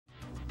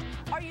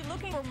Are you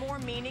looking for more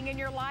meaning in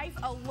your life?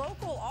 A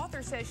local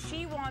author says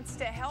she wants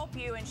to help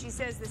you, and she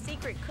says the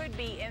secret could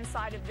be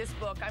inside of this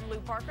book. I'm Lou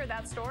Parker.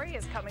 That story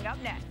is coming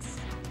up next.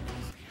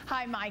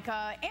 Hi,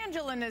 Micah.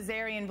 Angela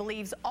Nazarian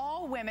believes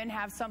all women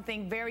have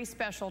something very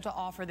special to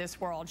offer this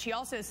world. She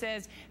also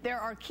says there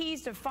are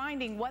keys to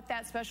finding what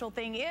that special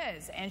thing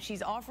is, and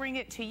she's offering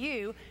it to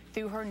you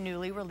through her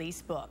newly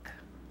released book.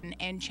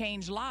 And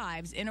change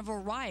lives in a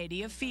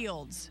variety of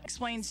fields.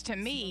 Explains to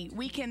me,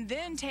 we can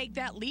then take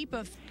that leap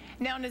of...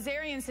 Now,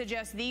 Nazarian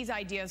suggests these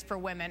ideas for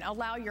women.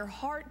 Allow your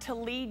heart to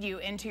lead you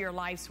into your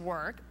life's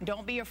work.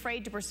 Don't be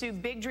afraid to pursue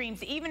big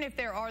dreams, even if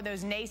there are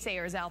those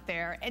naysayers out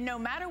there. And no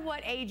matter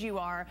what age you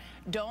are,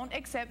 don't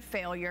accept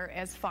failure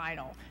as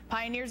final.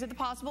 Pioneers of the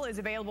Possible is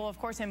available, of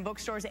course, in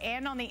bookstores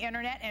and on the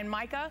internet. And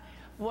Micah,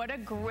 what a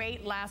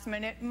great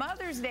last-minute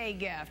Mother's Day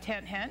gift.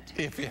 Hint, hint.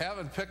 If you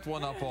haven't picked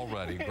one up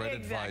already, great Exactly.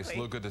 advice.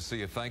 Lou, good to see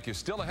you. Thank you.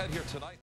 Still ahead here tonight.